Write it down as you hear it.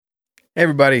Hey,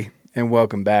 everybody, and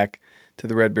welcome back to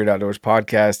the Redbeard Outdoors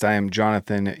podcast. I am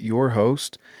Jonathan, your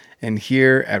host, and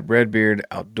here at Redbeard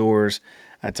Outdoors,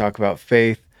 I talk about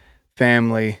faith,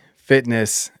 family,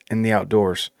 fitness, and the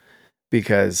outdoors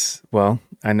because, well,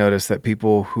 I notice that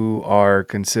people who are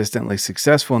consistently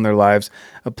successful in their lives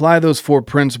apply those four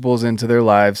principles into their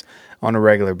lives on a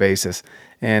regular basis.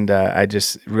 And I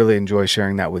just really enjoy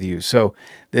sharing that with you. So,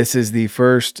 this is the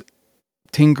first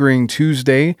Tinkering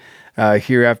Tuesday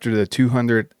here after the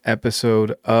 200th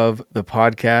episode of the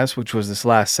podcast, which was this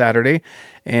last Saturday.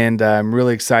 And I'm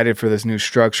really excited for this new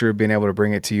structure, being able to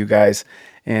bring it to you guys.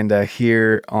 And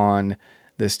here on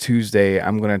this Tuesday,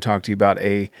 I'm going to talk to you about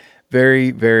a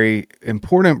very, very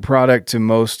important product to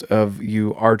most of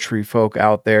you archery folk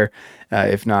out there,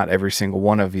 if not every single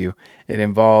one of you. It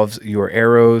involves your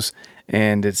arrows,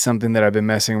 and it's something that I've been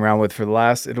messing around with for the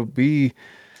last, it'll be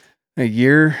a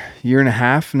year and a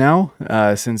half now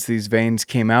since these vanes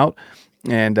came out,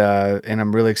 and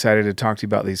I'm really excited to talk to you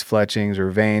about these fletchings or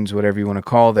vanes, whatever you want to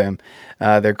call them.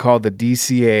 They're called the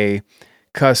DCA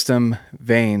Custom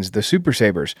Vanes, the Super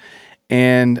Sabers,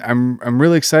 and I'm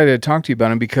really excited to talk to you about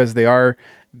them because they are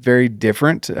very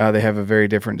different. They have a very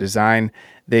different design.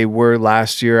 They were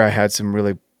last year. I had some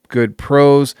really good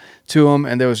pros to them,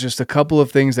 and there was just a couple of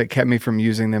things that kept me from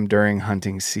using them during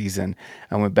hunting season.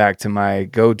 I went back to my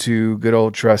go-to good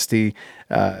old trusty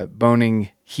boning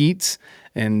heats,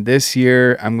 and this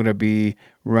year I'm going to be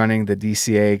running the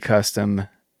DCA custom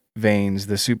vanes,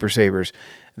 the Super Sabers,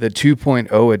 the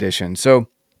 2.0 edition. So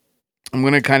I'm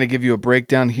going to kind of give you a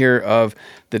breakdown here of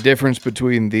the difference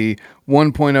between the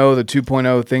 1.0, the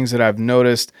 2.0, things that I've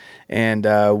noticed, and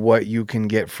what you can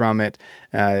get from it,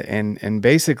 and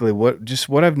basically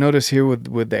what I've noticed here with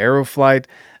the Aeroflight,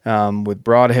 with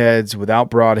broadheads,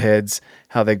 without broadheads,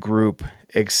 how they group,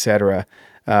 etc.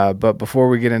 But before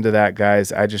we get into that,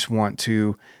 guys, I just want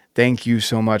to thank you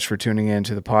so much for tuning in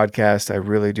to the podcast. I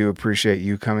really do appreciate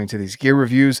you coming to these gear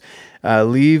reviews.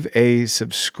 Leave a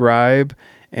subscribe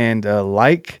and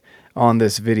like on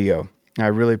this video. I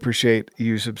really appreciate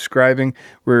you subscribing.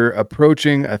 We're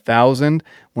approaching 1,000.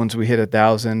 Once we hit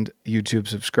 1,000 YouTube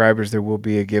subscribers, there will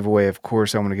be a giveaway. Of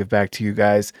course, I want to give back to you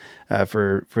guys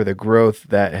for the growth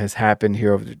that has happened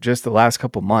here over just the last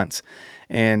couple months.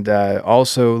 And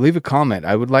also leave a comment.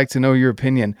 I would like to know your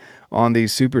opinion on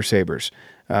these Super Sabers.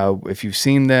 If you've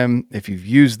seen them, if you've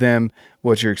used them,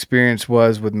 what your experience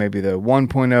was with maybe the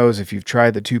 1.0s, if you've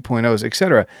tried the 2.0s,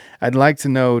 etc. I'd like to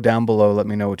know down below. Let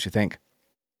me know what you think.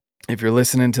 If you're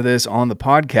listening to this on the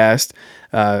podcast,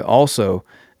 also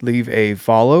leave a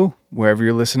follow wherever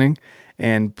you're listening,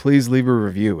 and please leave a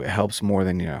review. It helps more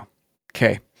than you know.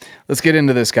 Okay, let's get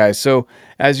into this, guys. So,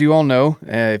 as you all know,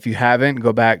 if you haven't,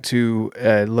 go back to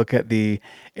look at the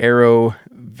arrow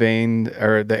vane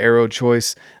or the arrow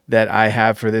choice that I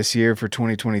have for this year for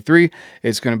 2023.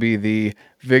 It's going to be the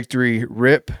Victory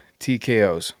Rip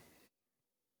TKOs.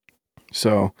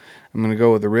 So I'm going to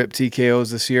go with the Rip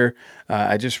TKOs this year.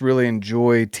 I just really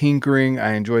enjoy tinkering.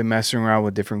 I enjoy messing around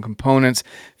with different components,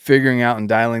 figuring out and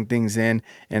dialing things in.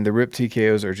 And the Rip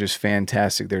TKOs are just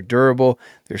fantastic. They're durable.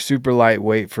 They're super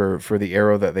lightweight for the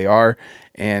arrow that they are.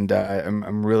 And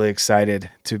I'm really excited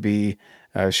to be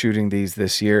shooting these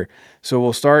this year. So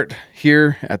we'll start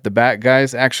here at the back,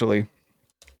 guys. Actually,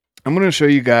 I'm going to show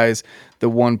you guys the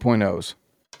 1.0s.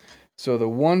 So the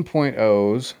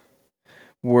 1.0s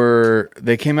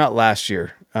they came out last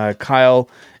year. Kyle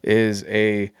is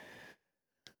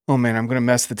oh man, I'm going to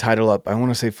mess the title up. I want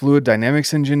to say fluid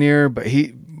dynamics engineer, but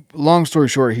long story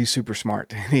short, he's super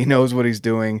smart. He knows what he's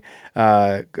doing,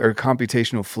 or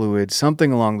computational fluid,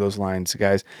 something along those lines,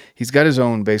 guys. He's got his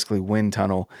own basically wind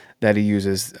tunnel that he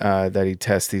uses, that he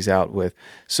tests these out with.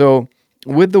 So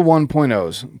with the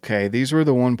 1.0s, okay, these were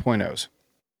the 1.0s.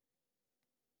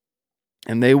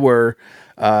 And they were,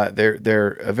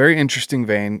 they're a very interesting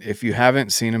vane. If you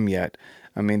haven't seen them yet,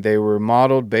 I mean, they were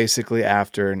modeled basically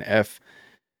after an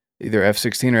either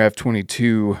F-16 or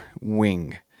F-22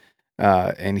 wing.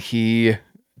 And he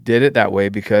did it that way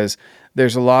because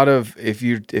there's a lot of, if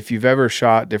you've ever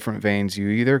shot different vanes, you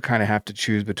either kind of have to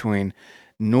choose between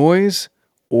noise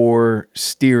or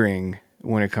steering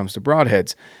when it comes to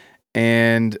broadheads.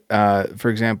 And for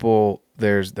example,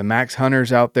 there's the Max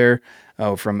Hunters out there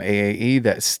from AAE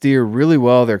that steer really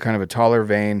well. They're kind of a taller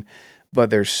vane, but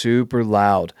they're super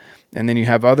loud. And then you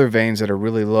have other vanes that are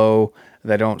really low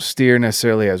that don't steer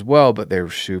necessarily as well, but they're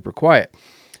super quiet.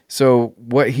 So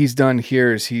what he's done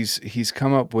here is he's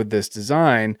come up with this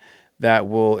design that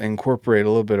will incorporate a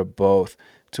little bit of both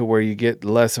to where you get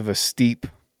less of a steep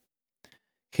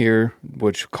here,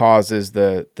 which causes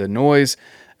the noise.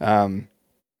 And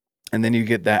then you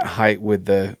get that height with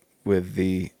the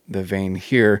the vane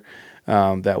here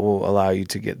that will allow you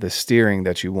to get the steering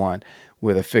that you want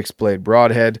with a fixed blade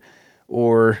broadhead,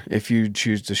 or if you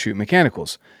choose to shoot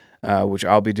mechanicals, which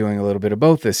I'll be doing a little bit of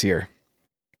both this year.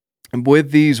 And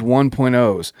with these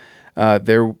 1.0s,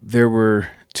 there were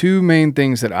two main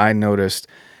things that I noticed.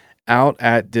 Out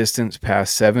at distance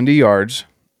past 70 yards,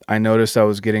 I noticed I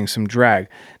was getting some drag.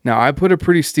 Now, I put a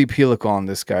pretty steep helical on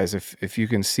this, guys, if you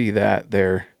can see that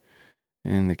there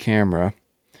in the camera.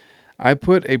 I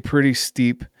put a pretty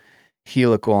steep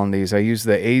helical on these. I used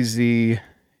the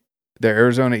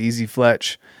Arizona Easy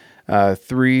Fletch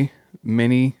 3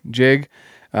 mini jig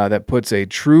that puts a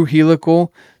true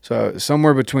helical, so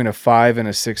somewhere between a 5 and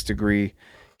a 6 degree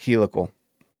helical,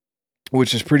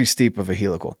 which is pretty steep of a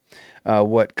helical.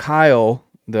 What Kyle,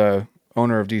 the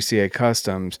owner of DCA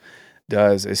Customs,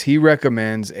 does is he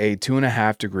recommends a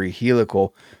 2.5 degree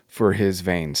helical for his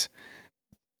vanes.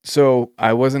 So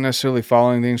I wasn't necessarily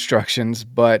following the instructions,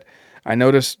 but I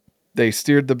noticed they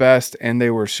steered the best and they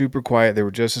were super quiet. They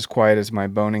were just as quiet as my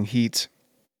boning heats.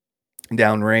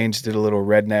 Downrange, did a little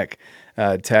redneck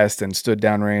test and stood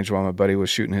downrange while my buddy was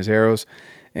shooting his arrows.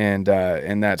 And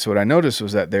that's what I noticed,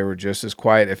 was that they were just as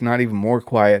quiet, if not even more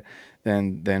quiet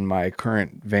than my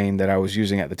current vane that I was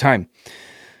using at the time.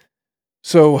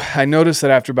 So I noticed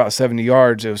that after about 70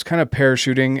 yards, it was kind of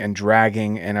parachuting and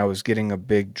dragging, and I was getting a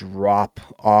big drop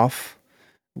off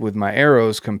with my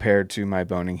arrows compared to my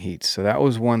boning heats. So that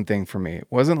was one thing for me. It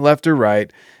wasn't left or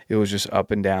right. It was just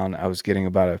up and down. I was getting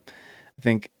about I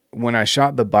think when I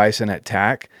shot the bison at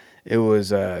tack, it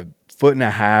was a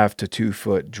 1.5 to 2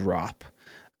 foot drop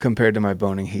compared to my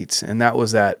boning heats. And that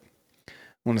was at, I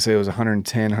want to say it was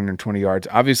 110, 120 yards.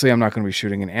 Obviously, I'm not going to be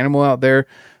shooting an animal out there,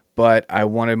 but I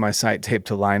wanted my sight tape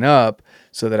to line up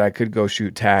so that I could go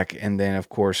shoot tack and then, of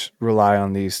course, rely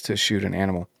on these to shoot an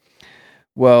animal.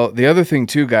 Well, the other thing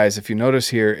too, guys, if you notice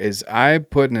here, is I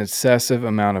put an excessive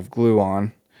amount of glue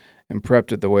on and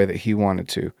prepped it the way that he wanted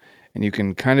to. And you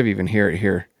can kind of even hear it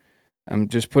here. I'm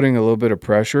just putting a little bit of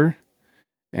pressure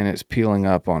and it's peeling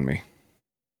up on me.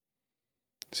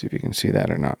 See if you can see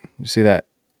that or not. You see that?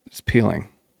 It's peeling.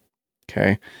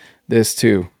 Okay. This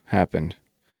too happened.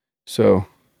 So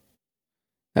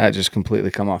that just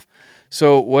completely come off.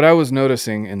 So what I was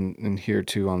noticing in here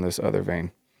too on this other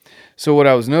vane. So what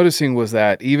I was noticing was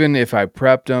that even if I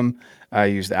prepped them, I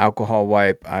used the alcohol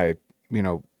wipe, I,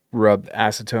 rubbed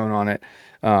acetone on it,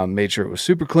 made sure it was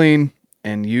super clean,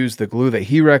 and used the glue that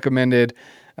he recommended.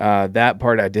 That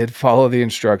part I did follow the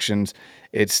instructions.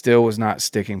 It still was not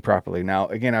sticking properly. Now,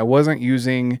 again, I wasn't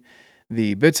using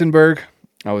the Bitzenberg.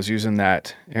 I was using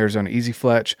that Arizona Easy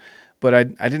Fletch, but I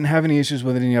didn't have any issues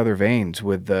with any other vanes,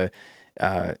 with the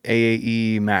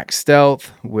AAE Max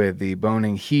Stealth, with the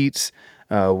boning heats,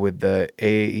 with the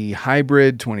AAE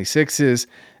Hybrid 26s.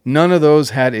 None of those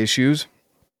had issues,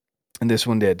 and this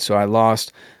one did. So I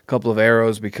lost a couple of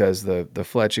arrows because the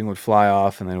fletching would fly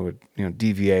off and then it would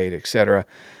deviate, etc.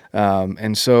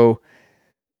 And so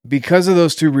because of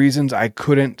those two reasons, I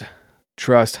couldn't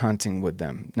trust hunting with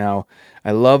them. Now,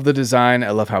 I love the design.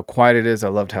 I love how quiet it is. I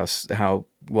loved how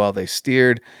well they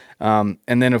steered. And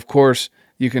then, of course,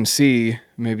 you can see,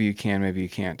 maybe you can, maybe you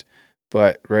can't,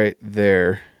 but right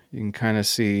there, you can kind of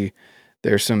see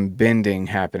there's some bending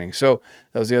happening. So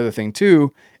that was the other thing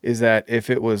too, is that if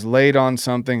it was laid on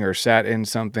something or sat in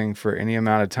something for any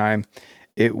amount of time,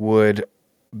 it would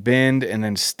bend and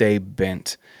then stay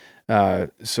bent.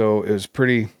 So it was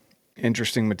pretty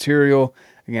interesting material.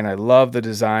 Again, I love the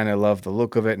design. I love the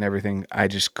look of it and everything. I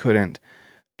just couldn't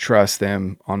trust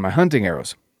them on my hunting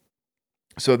arrows.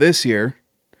 So this year,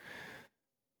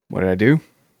 what did I do?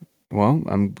 Well,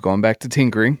 I'm going back to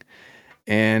tinkering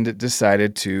and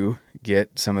decided to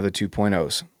get some of the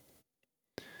 2.0s.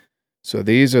 So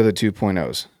these are the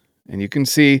 2.0s. And you can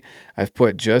see I've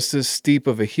put just as steep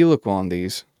of a helical on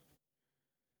these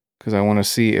because I want to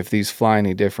see if these fly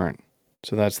any different.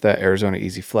 So that's that Arizona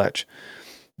Easy Fletch.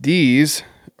 These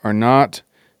are not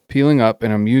peeling up,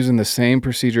 and I'm using the same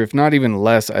procedure, if not even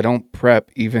less. I don't prep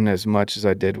even as much as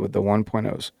I did with the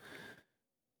 1.0s.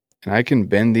 And I can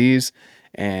bend these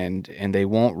and they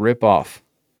won't rip off.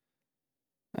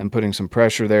 I'm putting some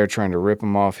pressure there, trying to rip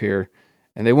them off here,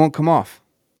 and they won't come off.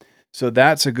 So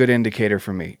that's a good indicator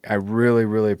for me. I really,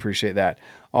 really appreciate that.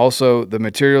 Also, the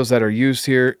materials that are used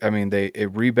here,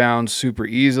 it rebounds super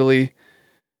easily.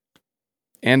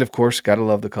 And of course, gotta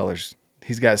love the colors.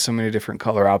 He's got so many different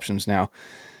color options now.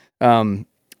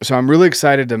 So I'm really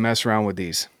excited to mess around with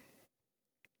these.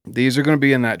 These are going to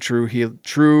be in that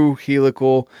true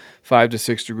helical, 5 to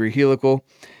 6 degree helical.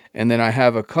 And then I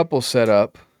have a couple set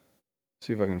up.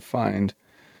 See if I can find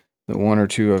the one or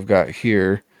two I've got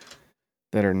here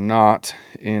that are not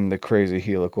in the crazy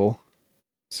helical.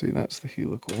 See, that's the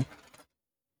helical.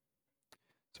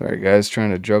 Sorry, guys,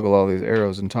 trying to juggle all these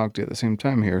arrows and talk to you at the same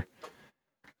time here.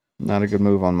 Not a good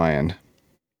move on my end.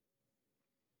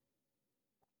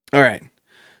 All right,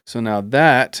 so now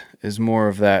that is more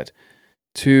of that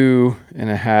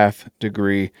 2.5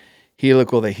 degree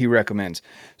helical that he recommends.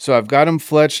 So I've got them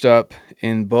fletched up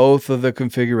in both of the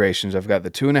configurations. I've got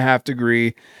the 2.5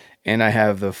 degree and I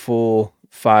have the full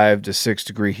 5 to 6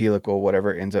 degree helical,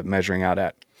 whatever it ends up measuring out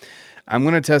at. I'm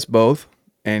going to test both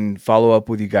and follow up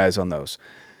with you guys on those.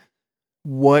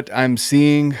 What I'm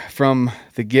seeing from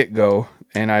the get-go,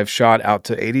 and I've shot out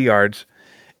to 80 yards,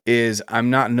 is I'm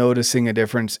not noticing a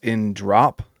difference in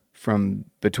drop from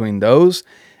between those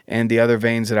and the other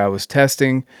vanes that I was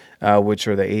testing, which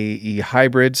are the AE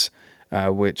hybrids,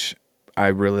 which I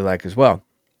really like as well.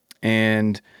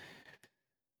 And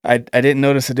I didn't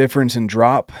notice a difference in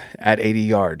drop at 80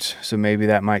 yards. So maybe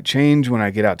that might change when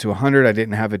I get out to 100. I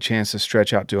didn't have a chance to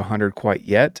stretch out to 100 quite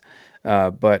yet,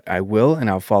 but I will, and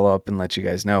I'll follow up and let you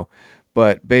guys know.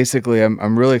 But basically,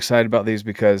 I'm really excited about these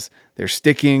because they're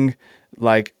sticking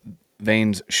like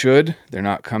vanes should. They're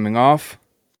not coming off.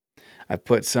 I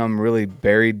put some really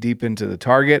buried deep into the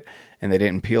target, and they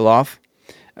didn't peel off.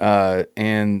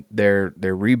 And they're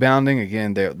rebounding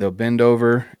again. They'll bend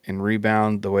over and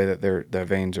rebound the way that the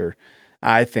vanes are.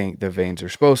 I think the vanes are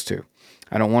supposed to.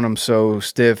 I don't want them so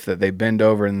stiff that they bend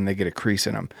over and then they get a crease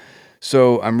in them.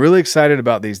 So I'm really excited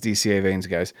about these DCA vanes,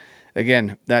 guys.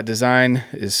 Again, that design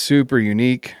is super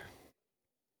unique.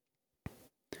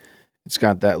 It's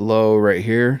got that low right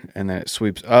here, and then it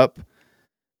sweeps up.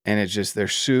 And it's just, they're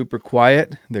super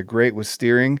quiet. They're great with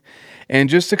steering. And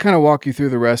just to kind of walk you through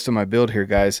the rest of my build here,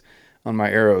 guys, on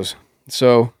my arrows.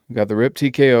 So we've got the RIP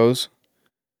TKOs.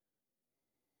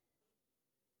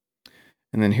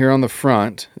 And then here on the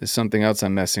front is something else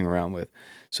I'm messing around with.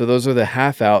 So those are the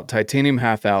half-out, titanium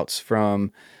half-outs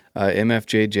from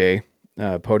MFJJ,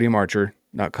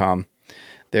 podiumarcher.com.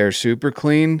 They're super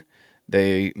clean.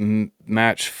 They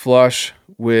match flush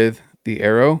with the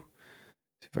arrow.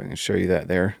 If I can show you that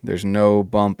there. There's no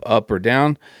bump up or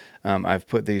down. I've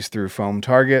put these through foam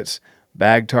targets,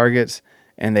 bag targets,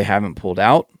 and they haven't pulled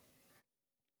out.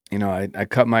 You know, I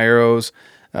cut my arrows,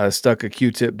 stuck a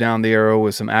Q-tip down the arrow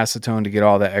with some acetone to get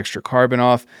all that extra carbon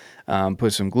off,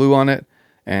 put some glue on it,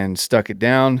 and stuck it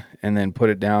down, and then put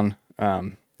it down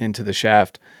into the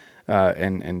shaft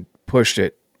and pushed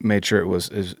it, made sure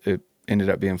it ended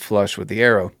up being flush with the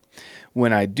arrow.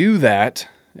 When I do that,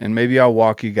 and maybe I'll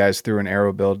walk you guys through an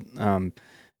arrow build,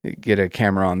 get a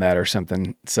camera on that or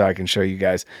something so I can show you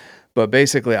guys. But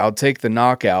basically, I'll take the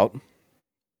knockout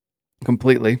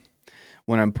completely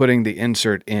when I'm putting the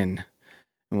insert in.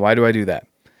 And why do I do that?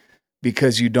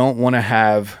 Because you don't want to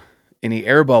have any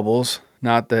air bubbles.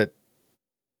 Not that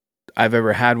I've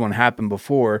ever had one happen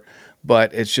before,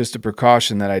 but it's just a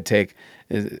precaution that I take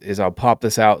is I'll pop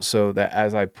this out so that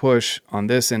as I push on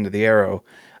this end of the arrow,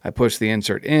 I push the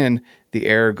insert in, the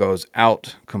air goes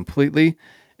out completely,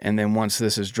 and then once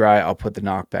this is dry, I'll put the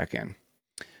knock back in.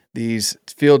 These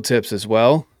field tips as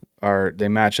well they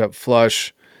match up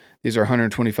flush. These are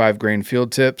 125 grain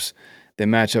field tips. They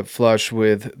match up flush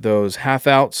with those half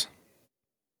outs,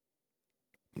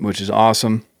 which is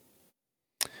awesome.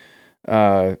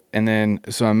 And then,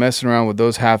 so I'm messing around with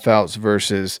those half outs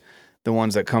versus the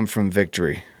ones that come from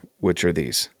Victory, which are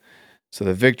these. So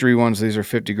the Victory ones, these are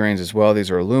 50 grains as well. These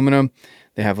are aluminum.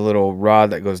 They have a little rod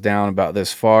that goes down about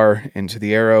this far into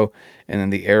the arrow, and then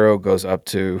the arrow goes up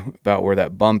to about where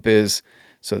that bump is.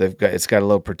 So it's got a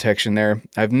little protection there.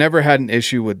 I've never had an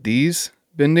issue with these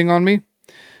bending on me,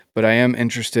 but I am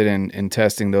interested in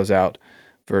testing those out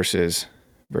versus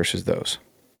those.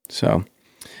 So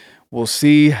we'll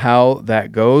see how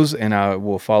that goes, and I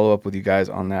will follow up with you guys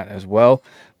on that as well.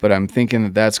 But I'm thinking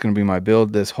that that's going to be my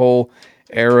build. This whole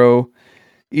arrow,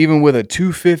 even with a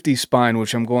 250 spine,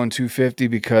 which I'm going 250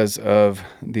 because of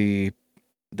the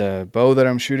bow that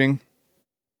I'm shooting.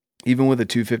 Even with a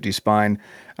 250 spine,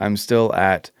 I'm still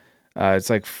at,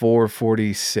 it's like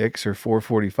 446 or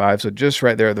 445. So just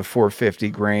right there at the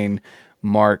 450 grain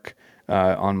mark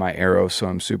on my arrow. So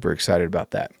I'm super excited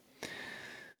about that.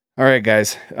 All right,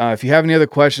 guys, if you have any other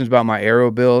questions about my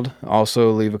arrow build,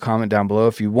 also leave a comment down below.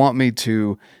 If you want me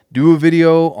to do a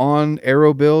video on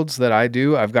arrow builds that I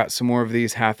do, I've got some more of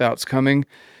these half outs coming.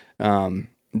 And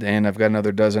I've got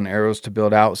another dozen arrows to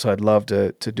build out. So I'd love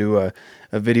to do a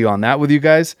video on that with you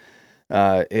guys.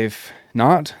 If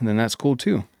not, then that's cool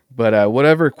too. But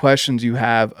whatever questions you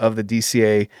have of the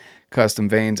DCA custom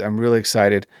vanes, I'm really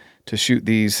excited to shoot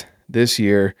these this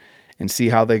year and see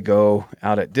how they go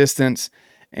out at distance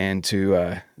and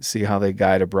to see how they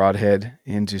guide a broadhead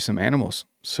into some animals.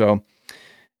 So,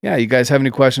 yeah, you guys have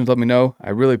any questions, let me know. I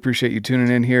really appreciate you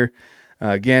tuning in here.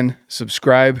 Again,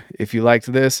 subscribe if you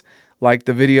liked this, like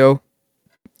the video,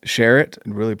 share it.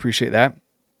 I'd really appreciate that.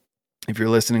 If you're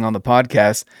listening on the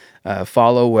podcast,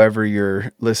 follow wherever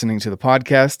you're listening to the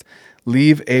podcast.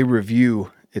 Leave a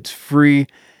review. It's free.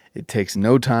 It takes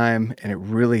no time, and it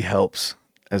really helps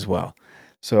as well.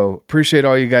 So appreciate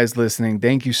all you guys listening.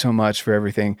 Thank you so much for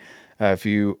everything. If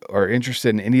you are interested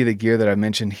in any of the gear that I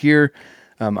mentioned here,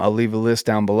 I'll leave a list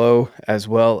down below, as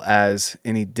well as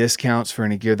any discounts for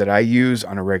any gear that I use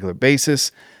on a regular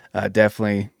basis.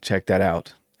 Definitely check that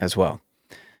out as well.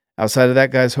 Outside of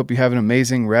that, guys, hope you have an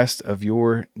amazing rest of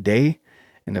your day.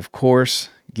 And of course,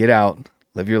 get out,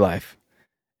 live your life,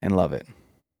 and love it.